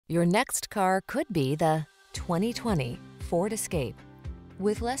Your next car could be the 2020 Ford Escape.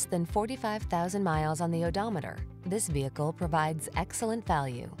 With less than 45,000 miles on the odometer, this vehicle provides excellent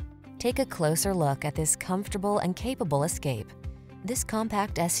value. Take a closer look at this comfortable and capable Escape. This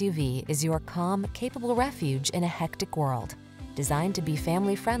compact SUV is your calm, capable refuge in a hectic world. Designed to be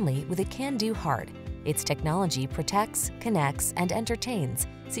family-friendly with a can-do heart, its technology protects, connects, and entertains,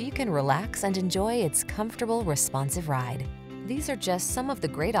 so you can relax and enjoy its comfortable, responsive ride. These are just some of the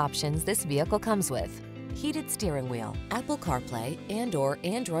great options this vehicle comes with: heated steering wheel, Apple CarPlay and/or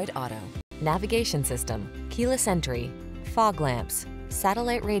Android Auto, navigation system, keyless entry, fog lamps,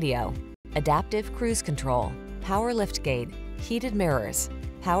 satellite radio, adaptive cruise control, power liftgate, heated mirrors,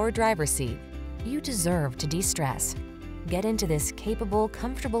 power driver's seat. You deserve to de-stress. Get into this capable,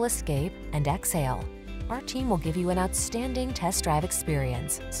 comfortable Escape and exhale. Our team will give you an outstanding test drive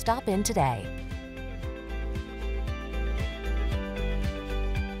experience. Stop in today.